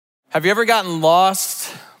Have you ever gotten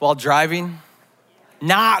lost while driving?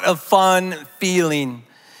 Not a fun feeling,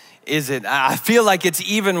 is it? I feel like it's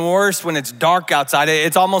even worse when it's dark outside.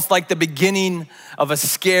 It's almost like the beginning of a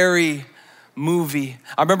scary movie.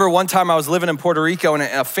 I remember one time I was living in Puerto Rico and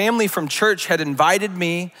a family from church had invited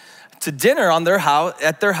me to dinner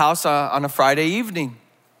at their house on a Friday evening.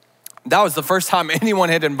 That was the first time anyone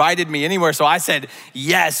had invited me anywhere, so I said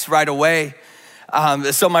yes right away.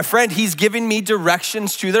 So my friend, he's giving me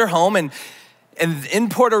directions to their home, and in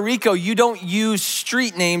Puerto Rico, you don't use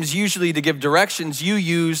street names usually to give directions, you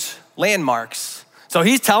use landmarks. So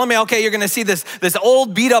he's telling me, okay, you're gonna see this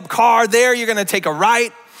old beat up car there, you're gonna take a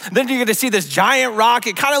right. Then you're gonna see this giant rock,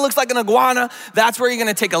 it kind of looks like an iguana, that's where you're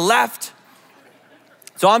gonna take a left.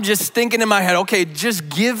 So I'm just thinking in my head, okay, just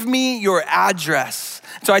give me your address.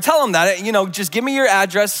 So I tell him that, just give me your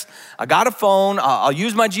address. I got a phone, I'll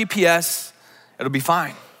use my GPS. It'll be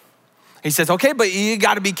fine. He says, okay, but you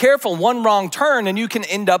gotta be careful. One wrong turn and you can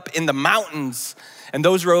end up in the mountains, and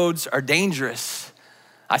those roads are dangerous.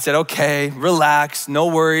 I said, okay, relax, no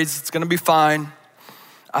worries, it's gonna be fine.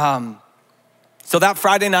 So that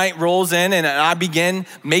Friday night rolls in and I begin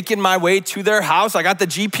making my way to their house. I got the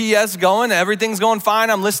GPS going, everything's going fine.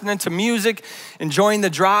 I'm listening to music, enjoying the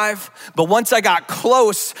drive. But once I got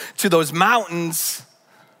close to those mountains,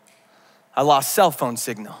 I lost cell phone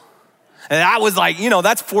signal. And I was like,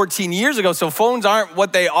 that's 14 years ago, so phones aren't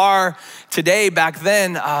what they are today back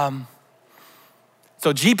then.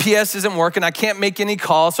 So GPS isn't working, I can't make any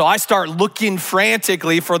calls, so I start looking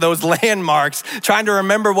frantically for those landmarks, trying to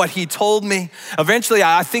remember what he told me. Eventually,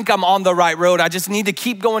 I think I'm on the right road. I just need to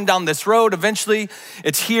keep going down this road. Eventually,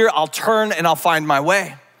 it's here, I'll turn and I'll find my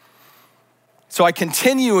way. So I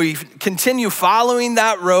continue following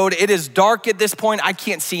that road. It is dark at this point. I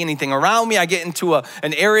can't see anything around me. I get into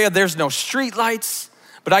an area, there's no street lights,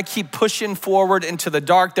 but I keep pushing forward into the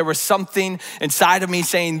dark. There was something inside of me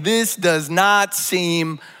saying, this does not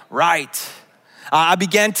seem right. I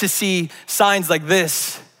began to see signs like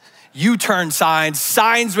this, U-turn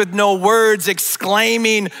signs with no words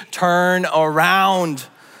exclaiming, turn around,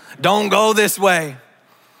 don't go this way.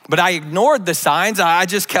 But I ignored the signs. I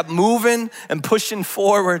just kept moving and pushing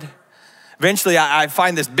forward. Eventually, I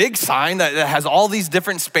find this big sign that has all these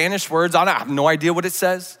different Spanish words on it. I have no idea what it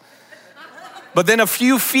says. But then a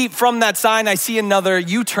few feet from that sign, I see another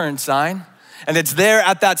U-turn sign. And it's there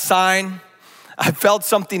at that sign. I felt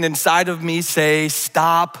something inside of me say,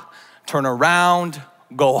 stop, turn around,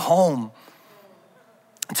 go home.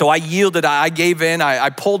 So I yielded, I gave in, I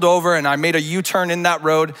pulled over and I made a U-turn in that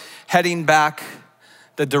road, heading back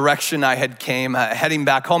the direction I had came, heading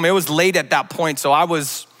back home. It was late at that point, so I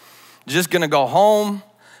was just gonna go home.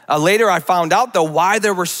 Later, I found out though why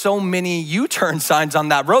there were so many U-turn signs on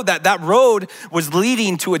that road. That road was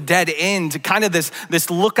leading to a dead end, kind of this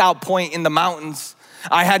lookout point in the mountains.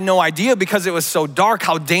 I had no idea because it was so dark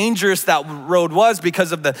how dangerous that road was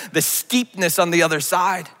because of the steepness on the other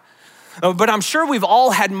side. But I'm sure we've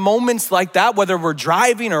all had moments like that, whether we're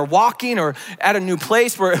driving or walking or at a new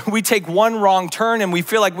place where we take one wrong turn and we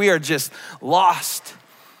feel like we are just lost.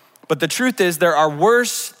 But the truth is there are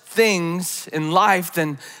worse things in life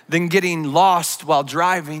than getting lost while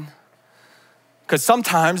driving. Because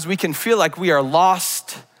sometimes we can feel like we are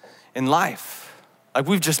lost in life. Like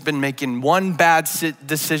we've just been making one bad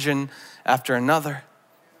decision after another.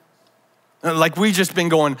 Like we've just been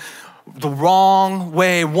going the wrong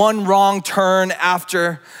way, one wrong turn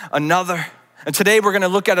after another. And today we're gonna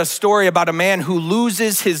look at a story about a man who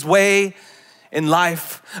loses his way in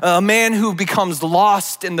life, a man who becomes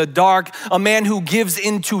lost in the dark, a man who gives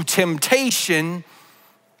into temptation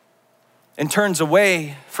and turns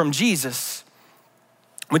away from Jesus.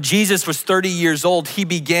 When Jesus was 30 years old, he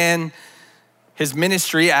began his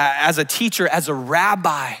ministry as a teacher, as a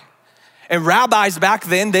rabbi. And rabbis back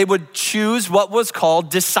then, they would choose what was called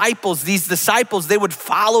disciples. These disciples, they would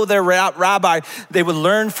follow their rabbi. They would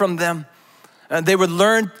learn from them. They would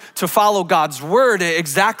learn to follow God's word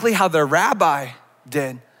exactly how their rabbi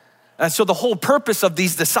did. And so the whole purpose of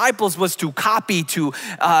these disciples was to copy, to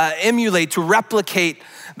emulate, to replicate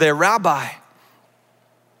their rabbi.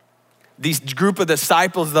 These group of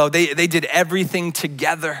disciples, though, they did everything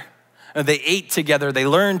together. They ate together, they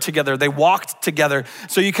learned together, they walked together.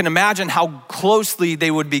 So you can imagine how closely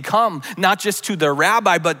they would become, not just to their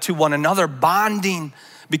rabbi, but to one another, bonding,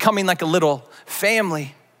 becoming like a little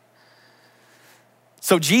family.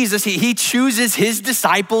 So Jesus, he chooses his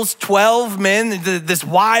disciples, 12 men, this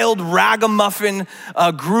wild ragamuffin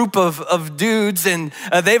group of dudes, and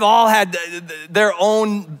they've all had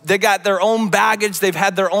they got their own baggage, they've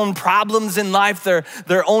had their own problems in life,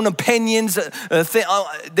 their own opinions,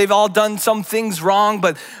 they've all done some things wrong,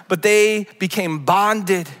 but they became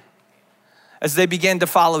bonded as they began to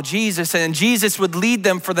follow Jesus, and Jesus would lead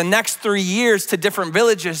them for the next 3 years to different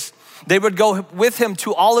villages. They would go with him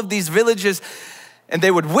to all of these villages, and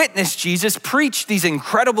they would witness Jesus preach these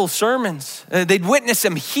incredible sermons. They'd witness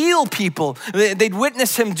him heal people. They'd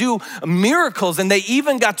witness him do miracles, and they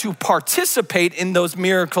even got to participate in those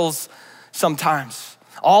miracles sometimes.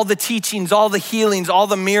 All the teachings, all the healings, all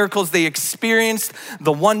the miracles, they experienced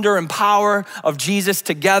the wonder and power of Jesus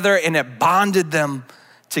together, and it bonded them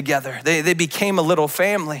together. They became a little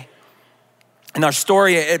family. And our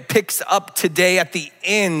story, it picks up today at the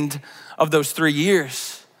end of those 3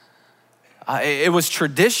 years. It was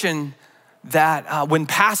tradition that when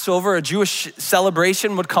Passover, a Jewish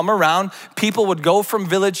celebration, would come around, people would go from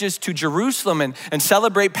villages to Jerusalem and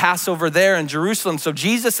celebrate Passover there in Jerusalem. So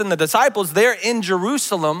Jesus and the disciples, they're in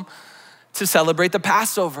Jerusalem to celebrate the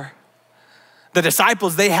Passover. The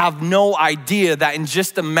disciples, they have no idea that in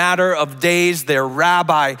just a matter of days, their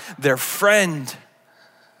rabbi, their friend,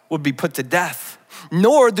 would be put to death.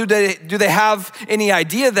 Nor do they have any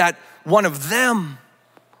idea that one of them,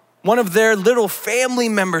 one of their little family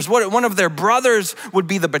members, one of their brothers would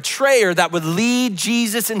be the betrayer that would lead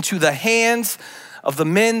Jesus into the hands of the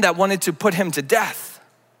men that wanted to put him to death.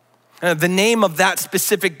 The name of that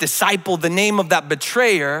specific disciple, the name of that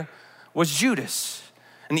betrayer was Judas.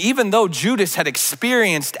 And even though Judas had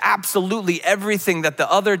experienced absolutely everything that the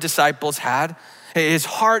other disciples had, his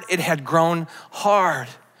heart, it had grown hard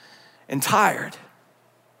and tired.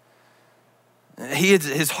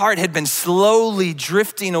 His heart had been slowly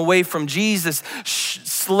drifting away from Jesus,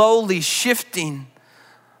 slowly shifting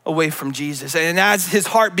away from Jesus. And as his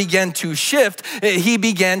heart began to shift, he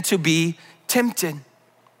began to be tempted.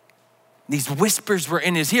 These whispers were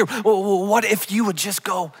in his ear. Well, what if you would just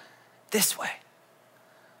go this way?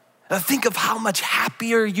 Think of how much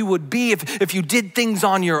happier you would be if you did things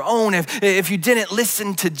on your own, if you didn't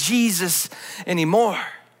listen to Jesus anymore.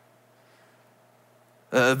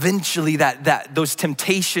 Eventually those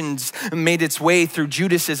temptations made its way through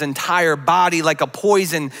Judas's entire body like a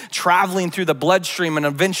poison traveling through the bloodstream and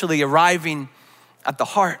eventually arriving at the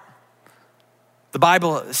heart. The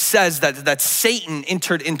Bible says that Satan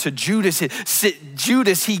entered into Judas.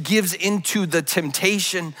 Judas, he gives into the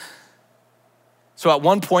temptation. So at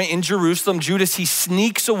one point in Jerusalem, Judas, he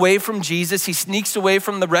sneaks away from Jesus. He sneaks away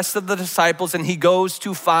from the rest of the disciples, and he goes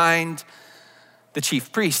to find the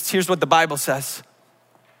chief priests. Here's what the Bible says.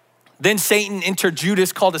 Then Satan entered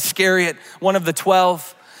Judas, called Iscariot, one of the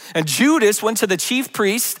 12. And Judas went to the chief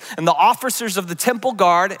priests and the officers of the temple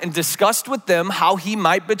guard and discussed with them how he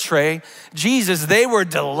might betray Jesus. They were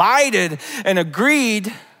delighted and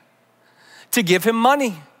agreed to give him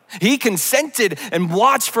money. He consented and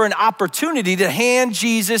watched for an opportunity to hand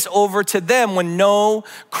Jesus over to them when no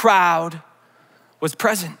crowd was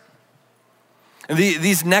present. And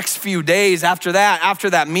these next few days after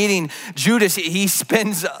that meeting, Judas, he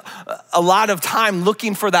spends a lot of time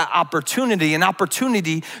looking for that opportunity, an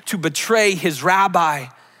opportunity to betray his rabbi,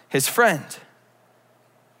 his friend.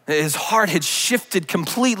 His heart had shifted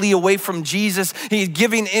completely away from Jesus. He's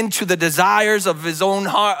giving into the desires of his own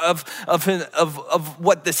heart, of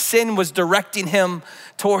what the sin was directing him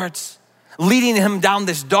towards, leading him down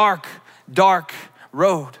this dark, dark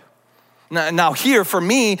road. Now here, for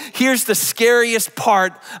me, here's the scariest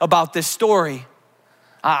part about this story.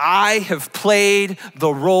 I have played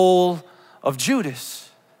the role of Judas.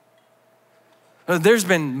 There's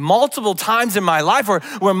been multiple times in my life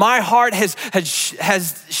where my heart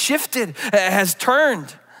has shifted, has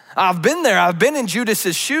turned. I've been there. I've been in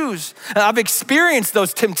Judas's shoes. I've experienced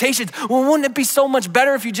those temptations. Well, wouldn't it be so much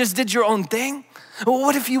better if you just did your own thing? Well,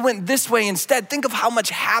 what if you went this way instead? Think of how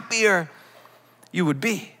much happier you would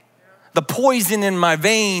be. The poison in my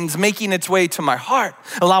veins making its way to my heart,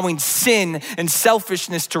 allowing sin and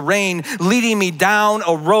selfishness to reign, leading me down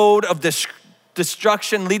a road of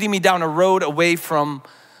destruction, leading me down a road away from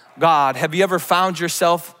God. Have you ever found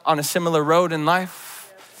yourself on a similar road in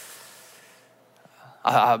life?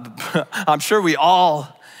 I'm sure we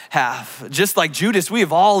all have. Just like Judas, we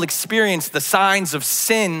have all experienced the signs of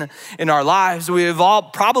sin in our lives. We have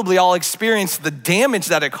probably all experienced the damage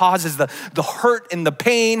that it causes, the hurt and the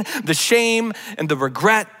pain, the shame and the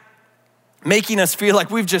regret, making us feel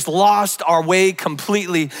like we've just lost our way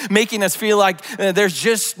completely, making us feel like there's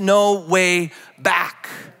just no way back.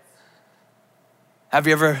 Have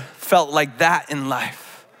you ever felt like that in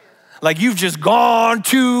life? Like you've just gone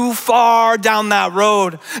too far down that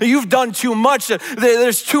road. You've done too much.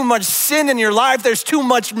 There's too much sin in your life. There's too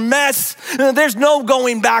much mess. There's no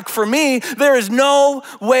going back for me. There is no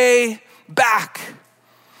way back.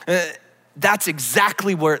 That's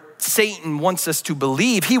exactly where Satan wants us to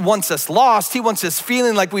believe. He wants us lost. He wants us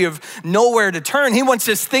feeling like we have nowhere to turn. He wants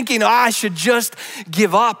us thinking, I should just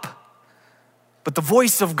give up. But the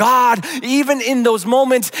voice of God, even in those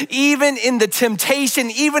moments, even in the temptation,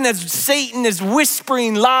 even as Satan is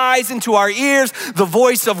whispering lies into our ears, the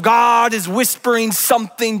voice of God is whispering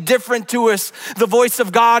something different to us. The voice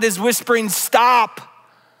of God is whispering, stop,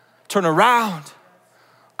 turn around,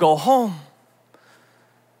 go home.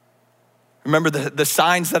 Remember the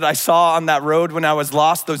signs that I saw on that road when I was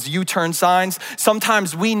lost, those U-turn signs?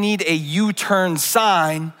 Sometimes we need a U-turn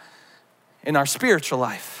sign in our spiritual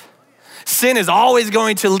life. Sin is always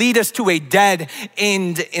going to lead us to a dead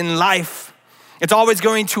end in life. It's always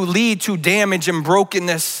going to lead to damage and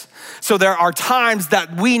brokenness. So there are times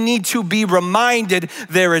that we need to be reminded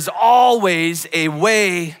there is always a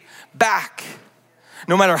way back.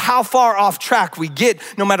 No matter how far off track we get,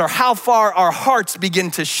 no matter how far our hearts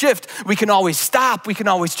begin to shift, we can always stop, we can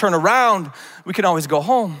always turn around, we can always go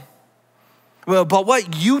home. Well, but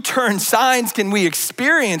what U-turn signs can we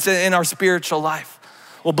experience in our spiritual life?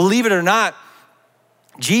 Well, believe it or not,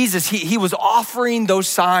 Jesus, he was offering those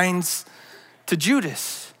signs to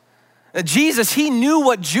Judas. Jesus, he knew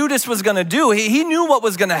what Judas was gonna do. He knew what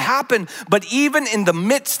was gonna happen, but even in the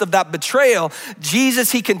midst of that betrayal,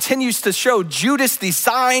 Jesus, he continues to show Judas these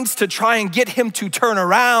signs to try and get him to turn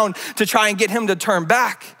around, to try and get him to turn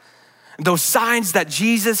back. Those signs that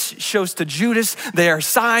Jesus shows to Judas, they are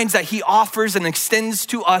signs that he offers and extends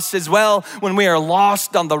to us as well when we are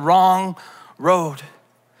lost on the wrong road.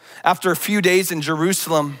 After a few days in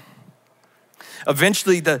Jerusalem,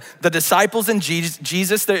 eventually the disciples and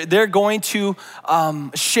Jesus, they're going to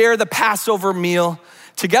share the Passover meal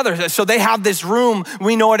together. So they have this room,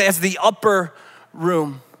 we know it as the upper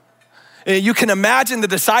room. You can imagine the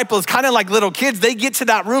disciples kind of like little kids. They get to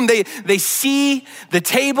that room, they see the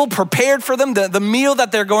table prepared for them, the meal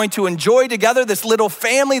that they're going to enjoy together, this little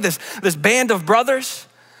family, this band of brothers.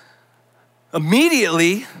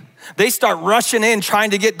 Immediately, they start rushing in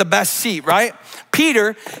trying to get the best seat, right?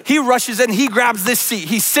 Peter, he rushes in, he grabs this seat.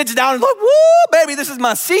 He sits down and like, woo, baby, this is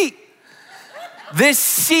my seat. This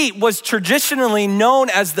seat was traditionally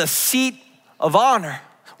known as the seat of honor.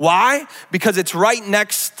 Why? Because it's right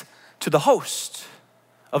next to the host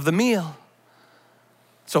of the meal.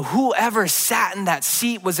 So whoever sat in that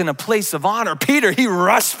seat was in a place of honor. Peter, he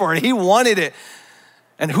rushed for it, he wanted it.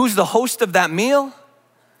 And who's the host of that meal?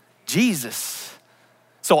 Jesus.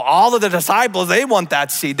 So all of the disciples, they want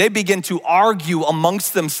that seat. They begin to argue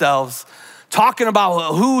amongst themselves, talking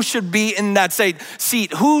about who should be in that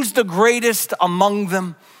seat, who's the greatest among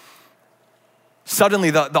them.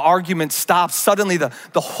 Suddenly the argument stops. Suddenly the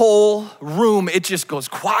whole room, it just goes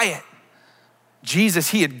quiet.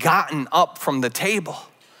 Jesus, he had gotten up from the table.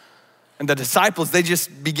 And the disciples, they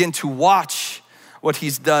just begin to watch what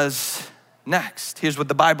he does next. Here's what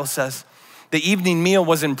the Bible says. The evening meal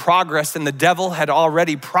was in progress and the devil had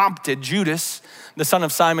already prompted Judas, the son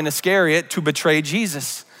of Simon Iscariot, to betray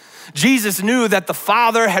Jesus. Jesus knew that the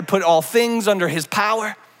Father had put all things under his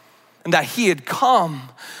power and that he had come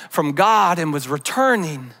from God and was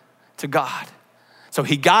returning to God. So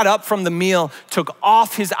he got up from the meal, took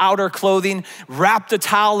off his outer clothing, wrapped a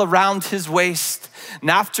towel around his waist. And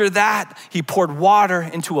after that, he poured water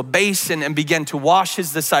into a basin and began to wash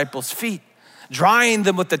his disciples' feet, drying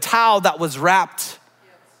them with the towel that was wrapped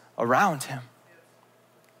around him.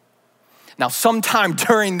 Now, sometime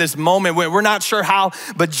during this moment, we're not sure how,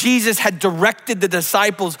 but Jesus had directed the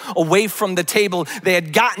disciples away from the table. They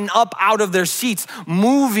had gotten up out of their seats,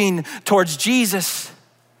 moving towards Jesus.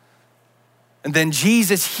 And then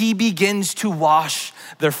Jesus, he begins to wash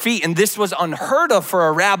their feet. And this was unheard of for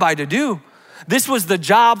a rabbi to do. This was the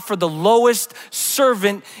job for the lowest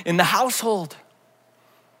servant in the household.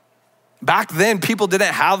 Back then, people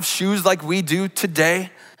didn't have shoes like we do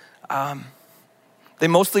today. They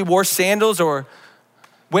mostly wore sandals or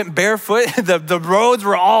went barefoot. The roads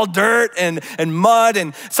were all dirt and mud,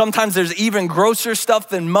 and sometimes there's even grosser stuff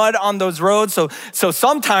than mud on those roads. So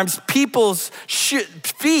sometimes people's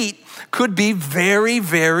feet could be very,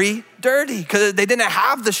 very dirty because they didn't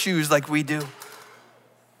have the shoes like we do.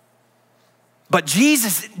 But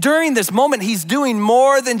Jesus, during this moment, he's doing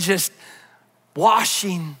more than just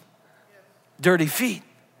washing dirty feet.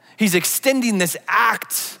 He's extending this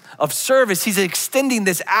act of service. He's extending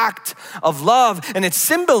this act of love, and it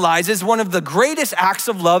symbolizes one of the greatest acts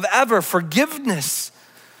of love ever, forgiveness.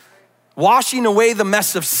 Washing away the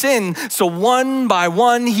mess of sin. So one by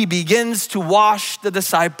one, he begins to wash the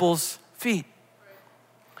disciples' feet.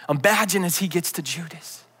 Imagine as he gets to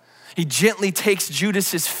Judas. He gently takes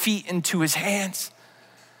Judas's feet into his hands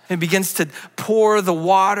and begins to pour the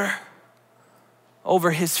water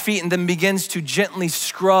over his feet and then begins to gently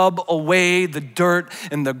scrub away the dirt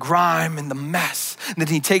and the grime and the mess. And then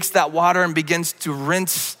he takes that water and begins to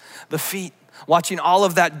rinse the feet, watching all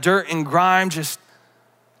of that dirt and grime just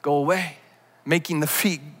go away, making the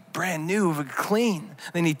feet brand new, clean.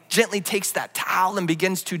 Then he gently takes that towel and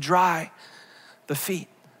begins to dry the feet.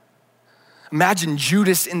 Imagine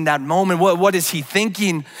Judas in that moment. What is he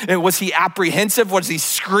thinking? Was he apprehensive? Was he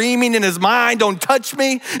screaming in his mind, don't touch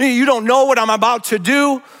me? You don't know what I'm about to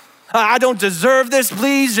do. I don't deserve this.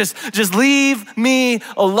 Please just leave me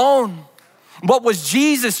alone. What was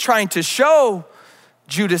Jesus trying to show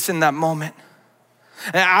Judas in that moment?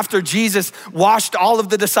 After Jesus washed all of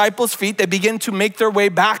the disciples' feet, they begin to make their way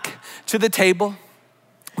back to the table.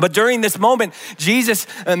 But during this moment, Jesus,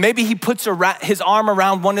 maybe he puts his arm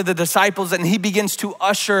around one of the disciples and he begins to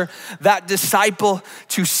usher that disciple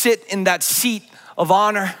to sit in that seat of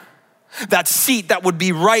honor, that seat that would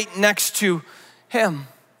be right next to him.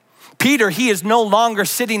 Peter, he is no longer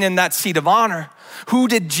sitting in that seat of honor. Who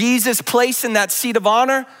did Jesus place in that seat of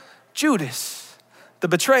honor? Judas, the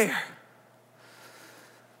betrayer.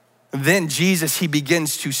 Then Jesus, he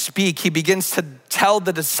begins to speak. He begins to tell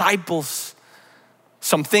the disciples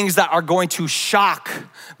some things that are going to shock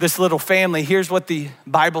this little family. Here's what the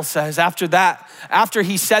Bible says. After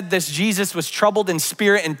he said this, Jesus was troubled in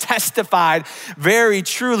spirit and testified, very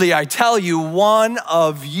truly, I tell you, one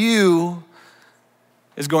of you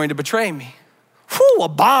is going to betray me. Whew, a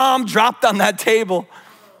bomb dropped on that table.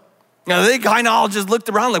 Now they kind of all just looked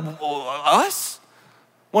around like, us?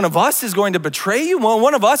 One of us is going to betray you.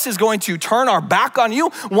 One of us is going to turn our back on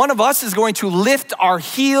you. One of us is going to lift our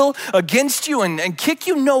heel against you and kick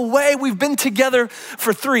you. No way. We've been together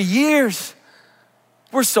for 3 years.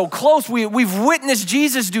 We're so close. We've witnessed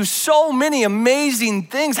Jesus do so many amazing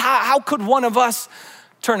things. How could one of us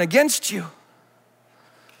turn against you?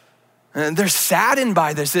 And they're saddened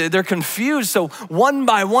by this. They're confused. So one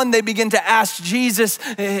by one, they begin to ask Jesus,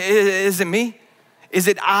 is it me? Is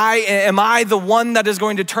it I? Am I the one that is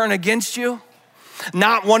going to turn against you?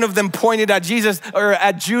 Not one of them pointed at Jesus or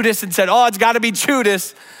at Judas and said, oh, it's got to be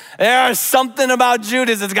Judas. There's something about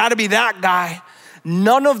Judas. It's got to be that guy.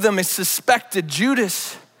 None of them suspected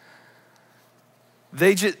Judas.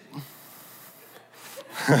 They just...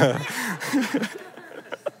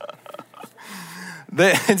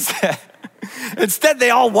 Instead, they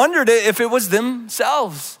all wondered if it was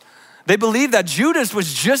themselves. They believed that Judas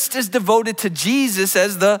was just as devoted to Jesus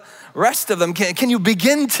as the rest of them. Can you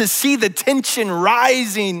begin to see the tension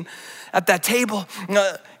rising at that table?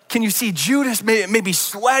 Can you see Judas maybe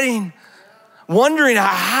sweating, wondering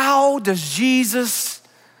how does Jesus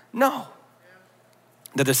know?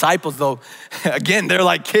 The disciples, though, again, they're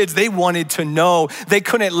like kids. They wanted to know. They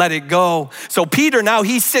couldn't let it go. So Peter, now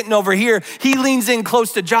he's sitting over here. He leans in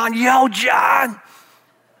close to John. Yo, John.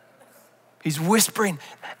 He's whispering,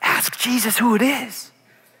 ask Jesus who it is.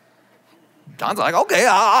 John's like, okay,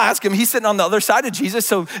 I'll ask him. He's sitting on the other side of Jesus.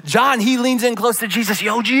 So John, he leans in close to Jesus.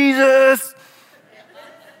 Yo, Jesus,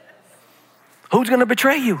 who's gonna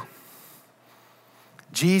betray you?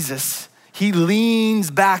 Jesus, he leans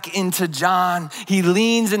back into John. He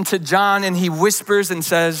leans into John and he whispers and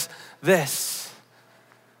says this.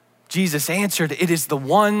 Jesus answered, it is the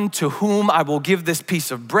one to whom I will give this piece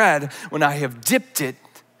of bread when I have dipped it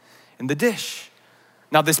in the dish.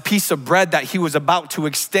 Now, this piece of bread that he was about to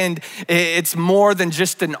extend, it's more than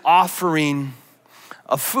just an offering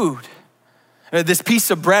of food. This piece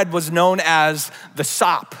of bread was known as the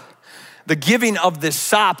sop. The giving of this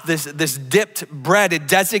sop, this dipped bread, it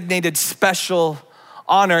designated special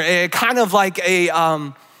honor. Kind of like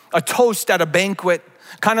a toast at a banquet,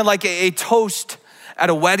 kind of like a toast at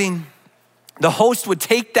a wedding. The host would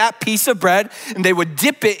take that piece of bread and they would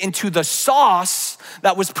dip it into the sauce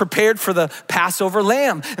that was prepared for the Passover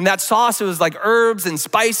lamb. And that sauce, it was like herbs and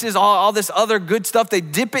spices, all this other good stuff. They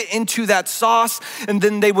dip it into that sauce and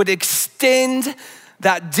then they would extend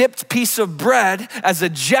that dipped piece of bread as a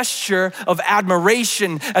gesture of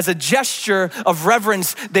admiration, as a gesture of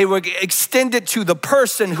reverence. They would extend it to the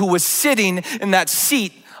person who was sitting in that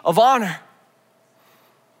seat of honor.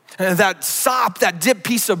 That sop, that dipped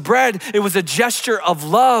piece of bread, it was a gesture of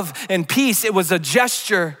love and peace. It was a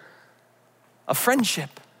gesture of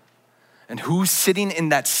friendship. And who's sitting in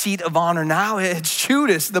that seat of honor now? It's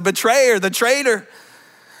Judas, the betrayer, the traitor.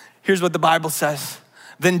 Here's what the Bible says.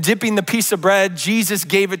 Then dipping the piece of bread, Jesus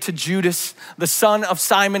gave it to Judas, the son of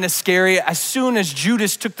Simon Iscariot. As soon as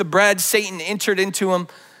Judas took the bread, Satan entered into him.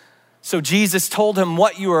 So Jesus told him,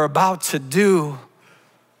 what you are about to do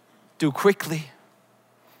quickly.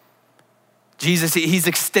 Jesus, he's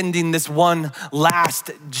extending this one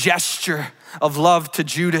last gesture of love to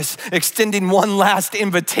Judas, extending one last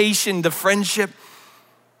invitation to friendship.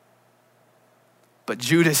 But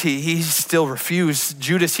Judas, he still refused.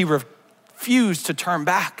 Judas, he refused to turn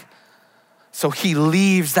back. So he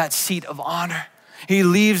leaves that seat of honor. He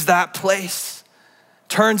leaves that place,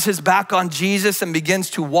 turns his back on Jesus and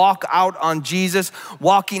begins to walk out on Jesus,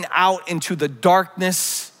 walking out into the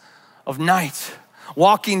darkness of night,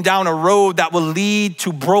 walking down a road that will lead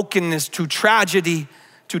to brokenness, to tragedy,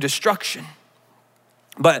 to destruction.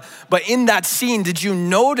 But in that scene, did you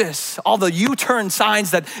notice all the U-turn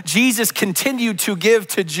signs that Jesus continued to give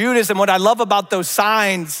to Judas? And what I love about those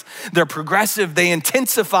signs, they're progressive, they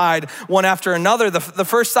intensified one after another. The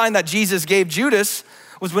first sign that Jesus gave Judas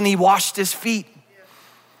was when he washed his feet.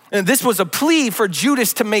 And this was a plea for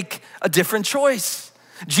Judas to make a different choice.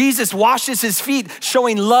 Jesus washes his feet,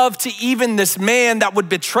 showing love to even this man that would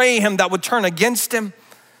betray him, that would turn against him.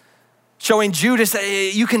 Showing Judas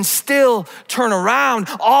that you can still turn around.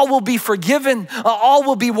 All will be forgiven. All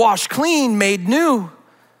will be washed clean, made new.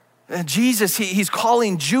 And Jesus, he's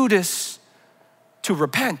calling Judas to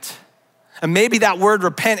repent. And maybe that word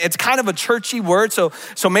repent, it's kind of a churchy word, so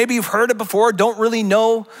maybe you've heard it before, don't really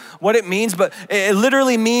know what it means, but it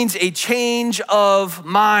literally means a change of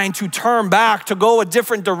mind, to turn back, to go a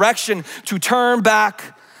different direction, to turn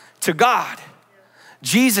back to God.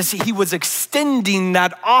 Jesus, he was extending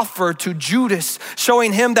that offer to Judas,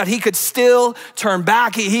 showing him that he could still turn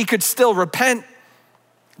back, he could still repent.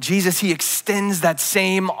 Jesus, he extends that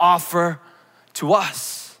same offer to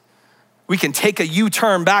us. We can take a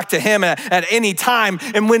U-turn back to him at any time,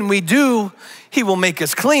 and when we do, he will make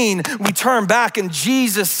us clean. We turn back, and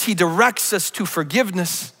Jesus, he directs us to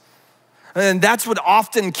forgiveness. And that's what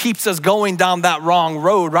often keeps us going down that wrong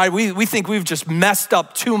road, right? We think we've just messed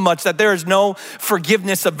up too much, that there is no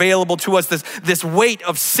forgiveness available to us. This weight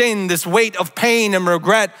of sin, this weight of pain and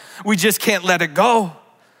regret, we just can't let it go.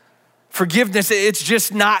 Forgiveness, it's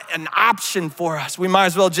just not an option for us. We might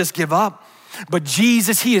as well just give up. But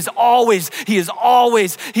Jesus, he is always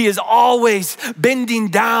bending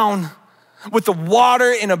down with the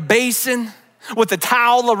water in a basin, with a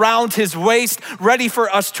towel around his waist, ready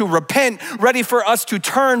for us to repent, ready for us to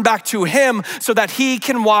turn back to him so that he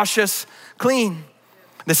can wash us clean.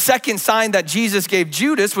 The second sign that Jesus gave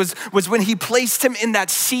Judas was when he placed him in that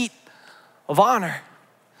seat of honor.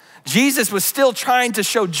 Jesus was still trying to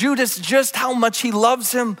show Judas just how much he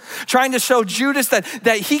loves him, trying to show Judas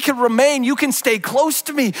that he can remain, you can stay close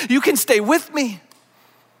to me, you can stay with me.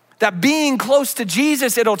 That being close to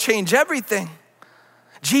Jesus, it'll change everything.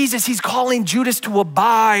 Jesus, he's calling Judas to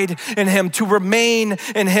abide in him, to remain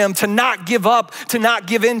in him, to not give up, to not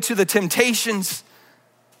give in to the temptations.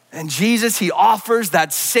 And Jesus, he offers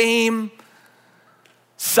that same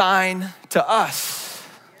sign to us.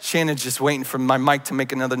 Shannon's just waiting for my mic to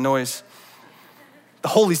make another noise. The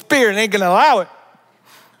Holy Spirit ain't gonna allow it.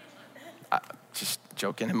 Just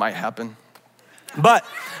joking, it might happen. But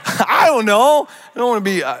I don't know. I don't wanna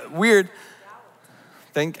be weird.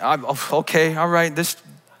 Okay, all right, this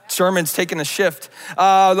sermon's taking a shift.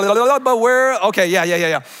 But we're, okay,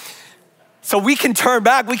 yeah. So we can turn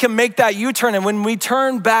back, we can make that U-turn. And when we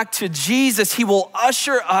turn back to Jesus, he will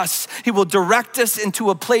usher us, he will direct us into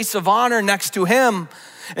a place of honor next to him.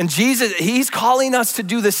 And Jesus, he's calling us to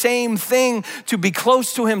do the same thing, to be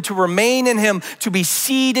close to him, to remain in him, to be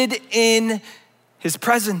seated in his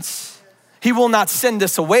presence. He will not send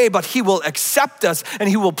us away, but he will accept us and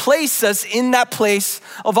he will place us in that place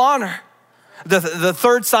of honor. The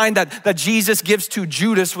third sign that Jesus gives to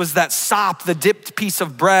Judas was that sop, the dipped piece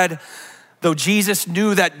of bread. Though Jesus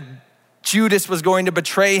knew that Judas was going to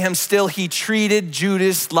betray him, still he treated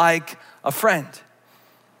Judas like a friend.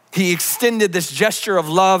 He extended this gesture of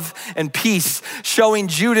love and peace, showing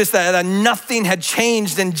Judas that nothing had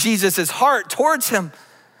changed in Jesus' heart towards him,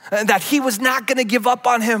 and that he was not gonna give up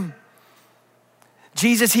on him.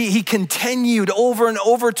 Jesus, he continued over and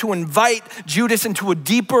over to invite Judas into a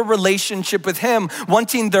deeper relationship with him,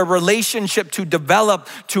 wanting their relationship to develop,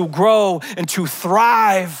 to grow, and to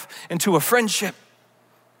thrive into a friendship.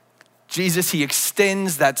 Jesus, he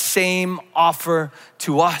extends that same offer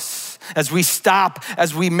to us. As we stop,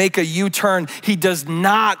 as we make a U-turn, he does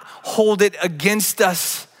not hold it against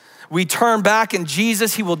us. We turn back and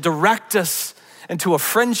Jesus, he will direct us into a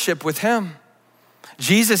friendship with him.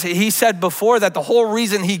 Jesus, he said before that the whole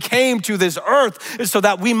reason he came to this earth is so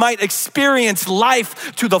that we might experience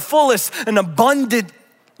life to the fullest, an abundant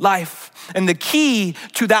life. And the key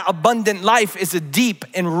to that abundant life is a deep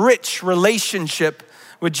and rich relationship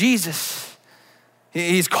with Jesus.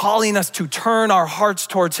 He's calling us to turn our hearts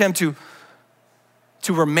towards him, to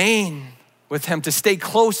remain with him, to stay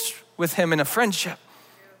close with him in a friendship.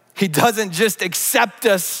 He doesn't just accept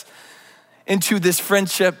us into this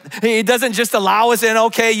friendship. He doesn't just allow us in,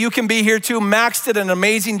 okay, you can be here too. Max did an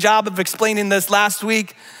amazing job of explaining this last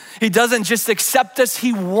week. He doesn't just accept us,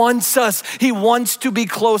 he wants us. He wants to be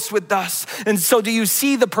close with us. And so do you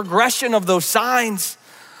see the progression of those signs?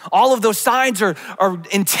 All of those signs are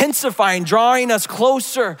intensifying, drawing us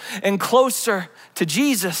closer and closer to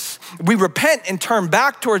Jesus. We repent and turn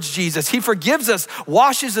back towards Jesus. He forgives us,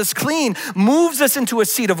 washes us clean, moves us into a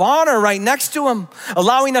seat of honor right next to him,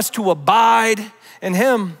 allowing us to abide in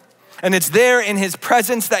him. And it's there in his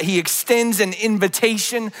presence that he extends an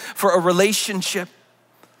invitation for a relationship,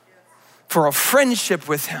 for a friendship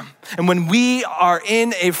with him. And when we are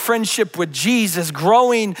in a friendship with Jesus,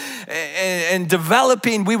 growing and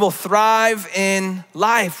developing, we will thrive in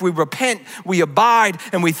life. We repent, we abide,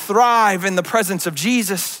 and we thrive in the presence of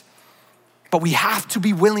Jesus. But we have to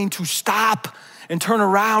be willing to stop and turn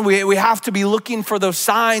around. We have to be looking for those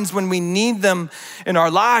signs when we need them in our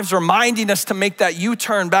lives, reminding us to make that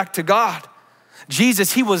U-turn back to God.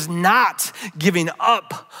 Jesus, he was not giving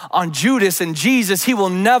up on Judas, and Jesus, he will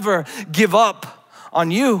never give up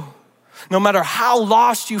on you. No matter how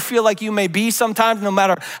lost you feel like you may be sometimes, no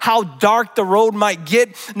matter how dark the road might get,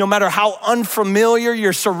 no matter how unfamiliar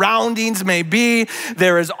your surroundings may be,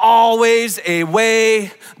 there is always a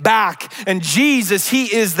way back. And Jesus,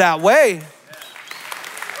 he is that way.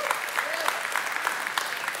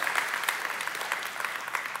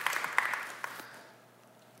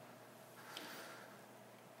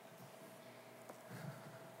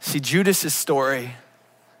 See, Judas's story,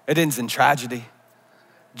 it ends in tragedy.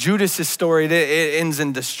 Judas's story, it ends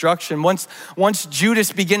in destruction. Once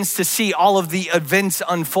Judas begins to see all of the events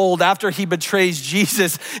unfold after he betrays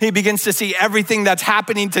Jesus, he begins to see everything that's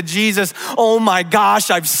happening to Jesus. Oh my gosh,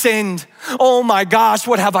 I've sinned. Oh my gosh,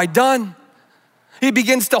 what have I done? He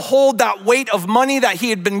begins to hold that weight of money that he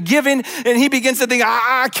had been given, and he begins to think,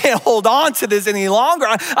 I can't hold on to this any longer.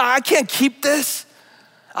 I can't keep this.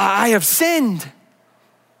 I have sinned.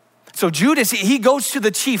 So Judas, he goes to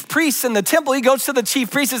the chief priests in the temple. He goes to the chief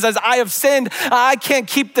priests and says, I have sinned. I can't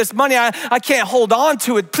keep this money. I can't hold on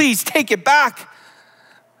to it. Please take it back.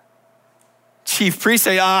 Chief priests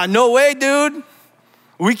say, no way, dude.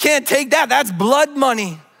 We can't take that. That's blood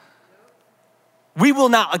money. We will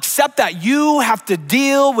not accept that. You have to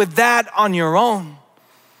deal with that on your own.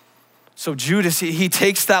 So Judas, he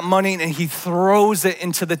takes that money and he throws it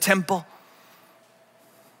into the temple.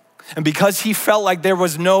 And because he felt like there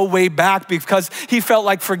was no way back, because he felt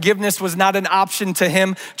like forgiveness was not an option to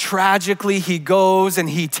him, tragically he goes and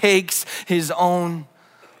he takes his own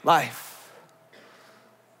life.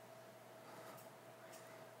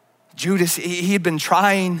 Judas, he had been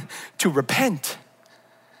trying to repent.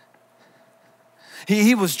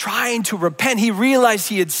 He was trying to repent. He realized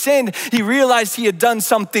he had sinned. He realized he had done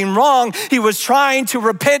something wrong. He was trying to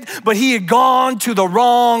repent, but he had gone to the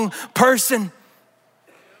wrong person.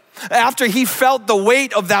 After he felt the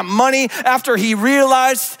weight of that money, after he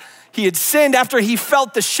realized he had sinned, after he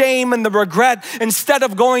felt the shame and the regret, instead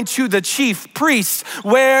of going to the chief priests,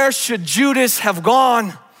 where should Judas have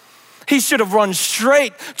gone? He should have run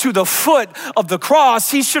straight to the foot of the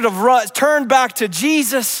cross. He should have turned back to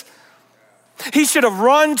Jesus. He should have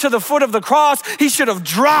run to the foot of the cross. He should have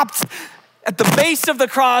dropped at the base of the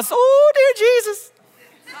cross. Oh, dear Jesus.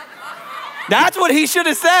 That's what he should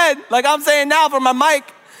have said, like I'm saying now for my mic.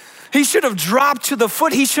 He should have dropped to the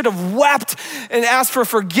foot. He should have wept and asked for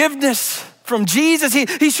forgiveness from Jesus.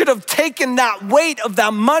 He should have taken that weight of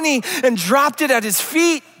that money and dropped it at his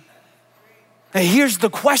feet. And here's the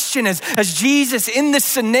question, as Jesus in this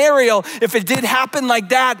scenario, if it did happen like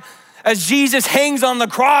that, as Jesus hangs on the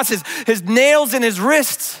cross, his nails in his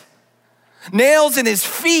wrists, nails in his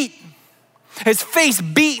feet, his face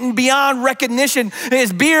beaten beyond recognition.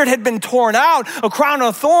 His beard had been torn out. A crown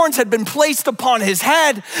of thorns had been placed upon his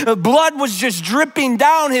head. Blood was just dripping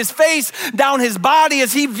down his face, down his body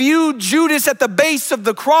as he viewed Judas at the base of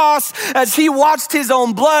the cross, as he watched his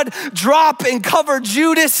own blood drop and cover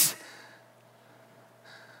Judas.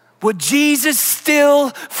 Would Jesus still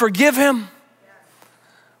forgive him?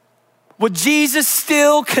 Would Jesus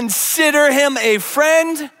still consider him a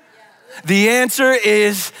friend? The answer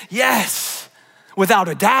is yes, without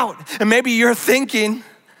a doubt. And maybe you're thinking,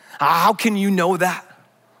 How can you know that?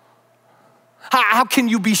 How can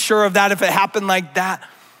you be sure of that if it happened like that?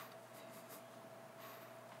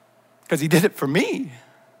 Because he did it for me.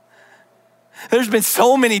 There's been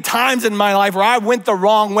so many times in my life where I went the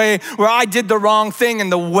wrong way, where I did the wrong thing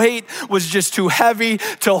and the weight was just too heavy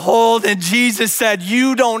to hold. And Jesus said,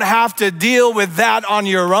 you don't have to deal with that on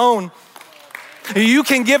your own. You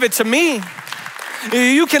can give it to me.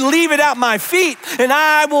 You can leave it at my feet and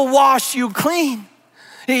I will wash you clean.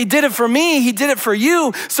 He did it for me, he did it for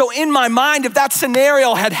you. So in my mind, if that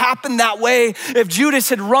scenario had happened that way, if Judas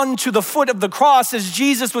had run to the foot of the cross as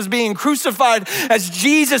Jesus was being crucified, as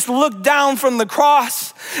Jesus looked down from the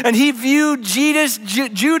cross and he viewed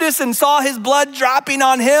Judas and saw his blood dropping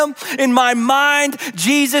on him, in my mind,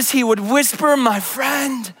 Jesus, he would whisper, my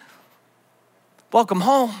friend, welcome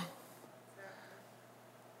home.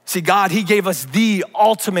 See, God, he gave us the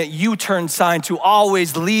ultimate U-turn sign to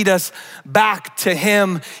always lead us back to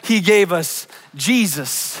him. He gave us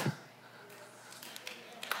Jesus.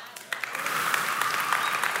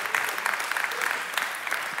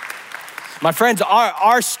 My friends,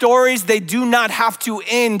 our stories, they do not have to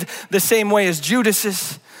end the same way as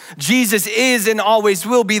Judas's. Jesus is and always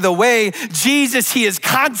will be the way. Jesus, he is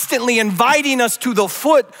constantly inviting us to the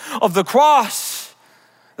foot of the cross.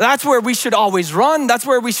 That's where we should always run. That's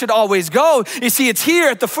where we should always go. You see, it's here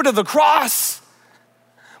at the foot of the cross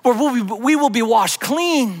where we will be washed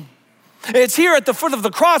clean. It's here at the foot of the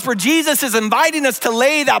cross where Jesus is inviting us to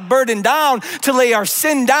lay that burden down, to lay our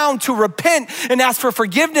sin down, to repent and ask for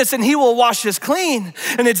forgiveness, and he will wash us clean.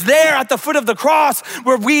 And it's there at the foot of the cross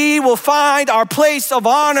where we will find our place of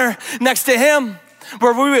honor next to him,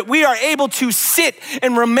 where we are able to sit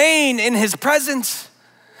and remain in his presence.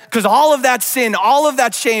 Because all of that sin, all of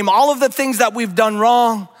that shame, all of the things that we've done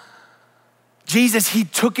wrong, Jesus, he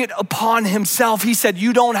took it upon himself. He said,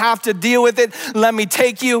 you don't have to deal with it. Let me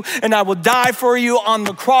take you and I will die for you on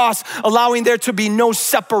the cross, allowing there to be no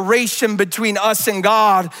separation between us and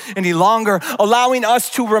God any longer, allowing us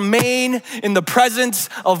to remain in the presence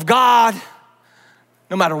of God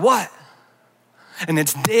no matter what. And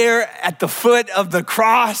it's there at the foot of the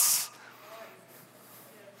cross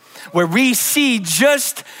where we see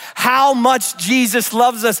just how much Jesus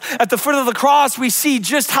loves us. At the foot of the cross, we see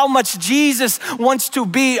just how much Jesus wants to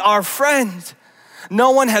be our friend.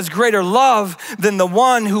 No one has greater love than the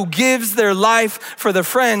one who gives their life for their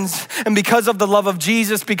friends. And because of the love of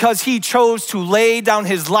Jesus, because he chose to lay down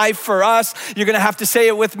his life for us, you're gonna have to say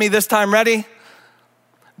it with me this time. Ready?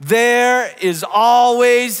 There is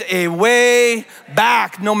always a way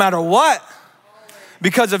back, no matter what.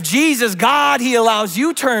 Because of Jesus, God, he allows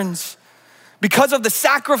U-turns. Because of the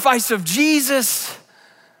sacrifice of Jesus,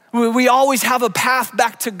 we always have a path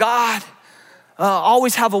back to God,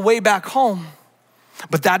 always have a way back home.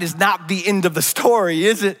 But that is not the end of the story,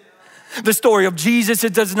 is it? The story of Jesus,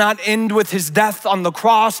 it does not end with his death on the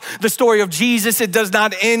cross. The story of Jesus, it does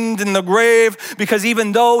not end in the grave, because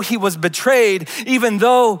even though he was betrayed, even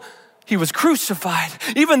though he was crucified,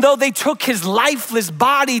 even though they took his lifeless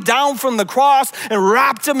body down from the cross and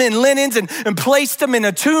wrapped him in linens and placed him in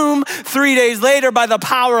a tomb, 3 days later, by the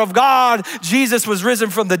power of God, Jesus was risen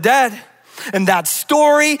from the dead. And that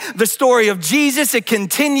story, the story of Jesus, it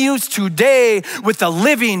continues today with the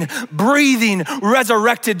living, breathing,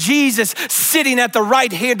 resurrected Jesus sitting at the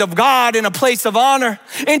right hand of God in a place of honor,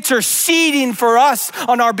 interceding for us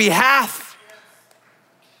on our behalf.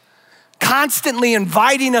 Constantly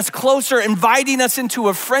inviting us closer, inviting us into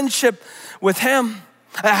a friendship with him.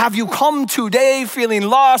 Have you come today feeling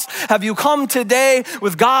lost? Have you come today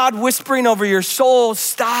with God whispering over your soul,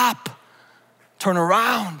 stop, turn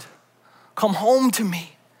around, come home to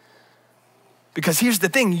me? Because here's the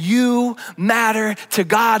thing, you matter to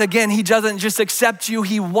God. Again, he doesn't just accept you,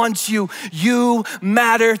 he wants you. You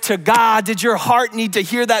matter to God. Did your heart need to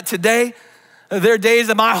hear that today? There are days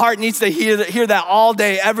that my heart needs to hear that all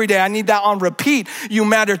day, every day. I need that on repeat. You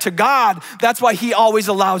matter to God. That's why he always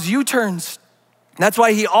allows U-turns. That's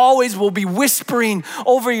why he always will be whispering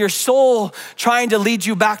over your soul, trying to lead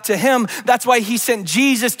you back to him. That's why he sent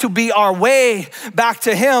Jesus to be our way back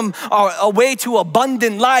to him, a way to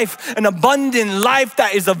abundant life, an abundant life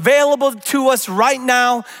that is available to us right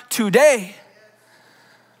now, today.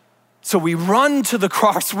 So we run to the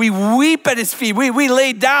cross, we weep at his feet, we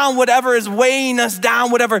lay down whatever is weighing us down,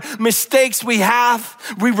 whatever mistakes we have,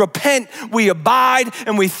 we repent, we abide,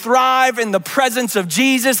 and we thrive in the presence of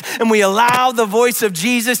Jesus, and we allow the voice of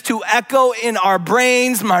Jesus to echo in our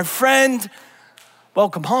brains. My friend,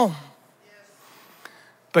 welcome home.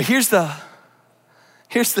 But here's the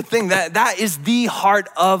thing, that is the heart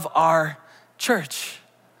of our church.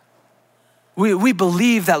 We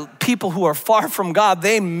believe that people who are far from God,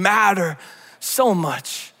 they matter so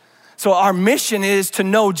much. So our mission is to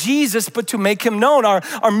know Jesus, but to make him known.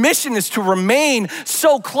 Our mission is to remain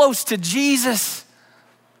so close to Jesus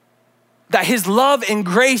that his love and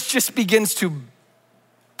grace just begins to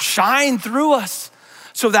shine through us,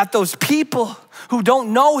 so that those people who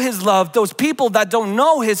don't know his love, those people that don't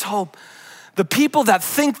know his hope, the people that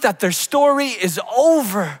think that their story is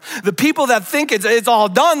over, the people that think it's all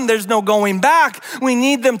done, there's no going back, we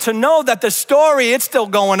need them to know that the story, it's still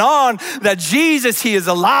going on, that Jesus, he is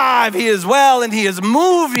alive, he is well, and he is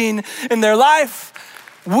moving in their life,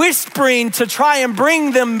 whispering to try and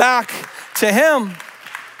bring them back to him.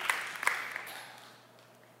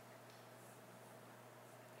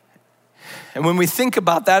 And when we think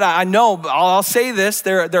about that, I know, I'll say this,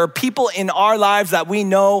 there are people in our lives that we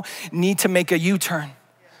know need to make a U-turn.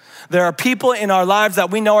 There are people in our lives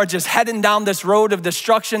that we know are just heading down this road of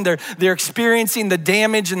destruction. They're experiencing the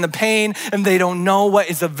damage and the pain, and they don't know what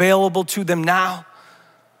is available to them now.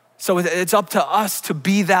 So it's up to us to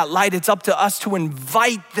be that light. It's up to us to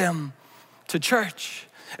invite them to church.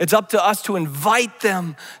 It's up to us to invite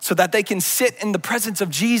them so that they can sit in the presence of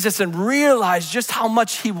Jesus and realize just how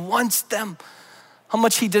much he wants them, how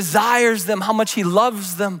much he desires them, how much he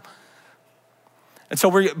loves them. And so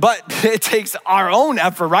but it takes our own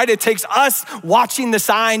effort, right? It takes us watching the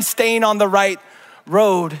signs, staying on the right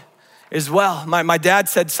road as well. My dad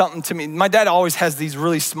said something to me. My dad always has these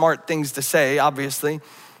really smart things to say, obviously.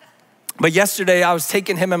 But yesterday I was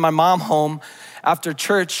taking him and my mom home after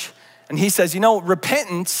church, and he says,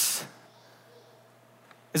 repentance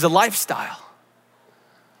is a lifestyle.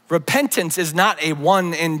 Repentance is not a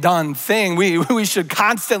one and done thing. We should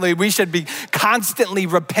be constantly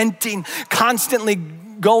repenting, constantly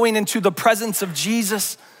going into the presence of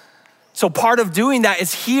Jesus. So part of doing that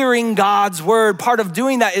is hearing God's word. Part of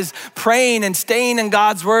doing that is praying and staying in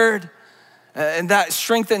God's word. And that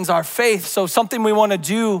strengthens our faith. So something we want to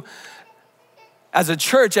do as a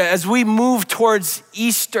church, as we move towards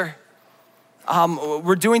Easter,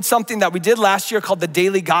 we're doing something that we did last year called the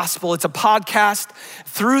Daily Gospel. It's a podcast.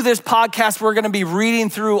 Through this podcast, we're gonna be reading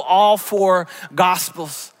through all 4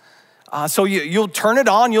 Gospels. So you'll turn it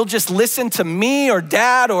on, you'll just listen to me or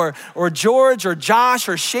Dad or George or Josh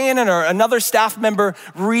or Shannon or another staff member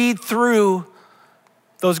read through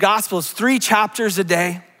those Gospels, 3 chapters a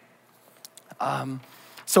day.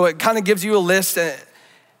 So it kind of gives you a list.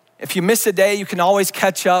 If you miss a day, you can always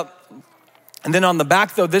catch up. And then on the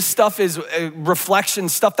back though, this stuff is reflection,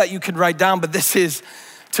 stuff that you can write down, but this is,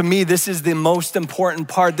 to me, this is the most important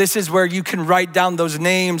part. This is where you can write down those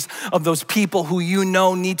names of those people who you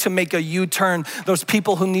know need to make a U-turn, those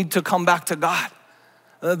people who need to come back to God,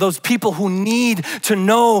 those people who need to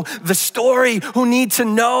know the story, who need to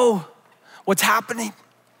know what's happening.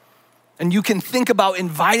 And you can think about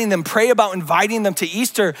inviting them, pray about inviting them to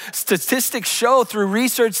Easter. Statistics show through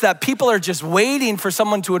research that people are just waiting for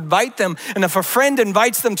someone to invite them. And if a friend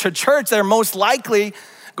invites them to church, they're most likely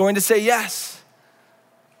going to say yes.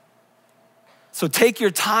 So take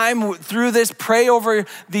your time through this, pray over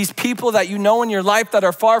these people that you know in your life that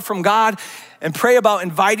are far from God, and pray about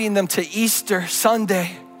inviting them to Easter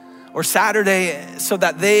Sunday or Saturday so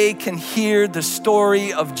that they can hear the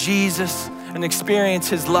story of Jesus and experience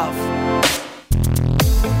his love.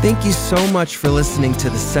 Thank you so much for listening to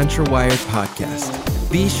the Central Wired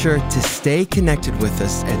podcast. Be sure to stay connected with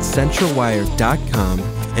us at centralwired.com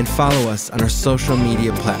and follow us on our social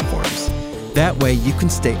media platforms. That way you can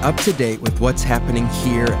stay up to date with what's happening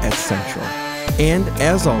here at Central. And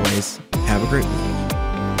as always, have a great week.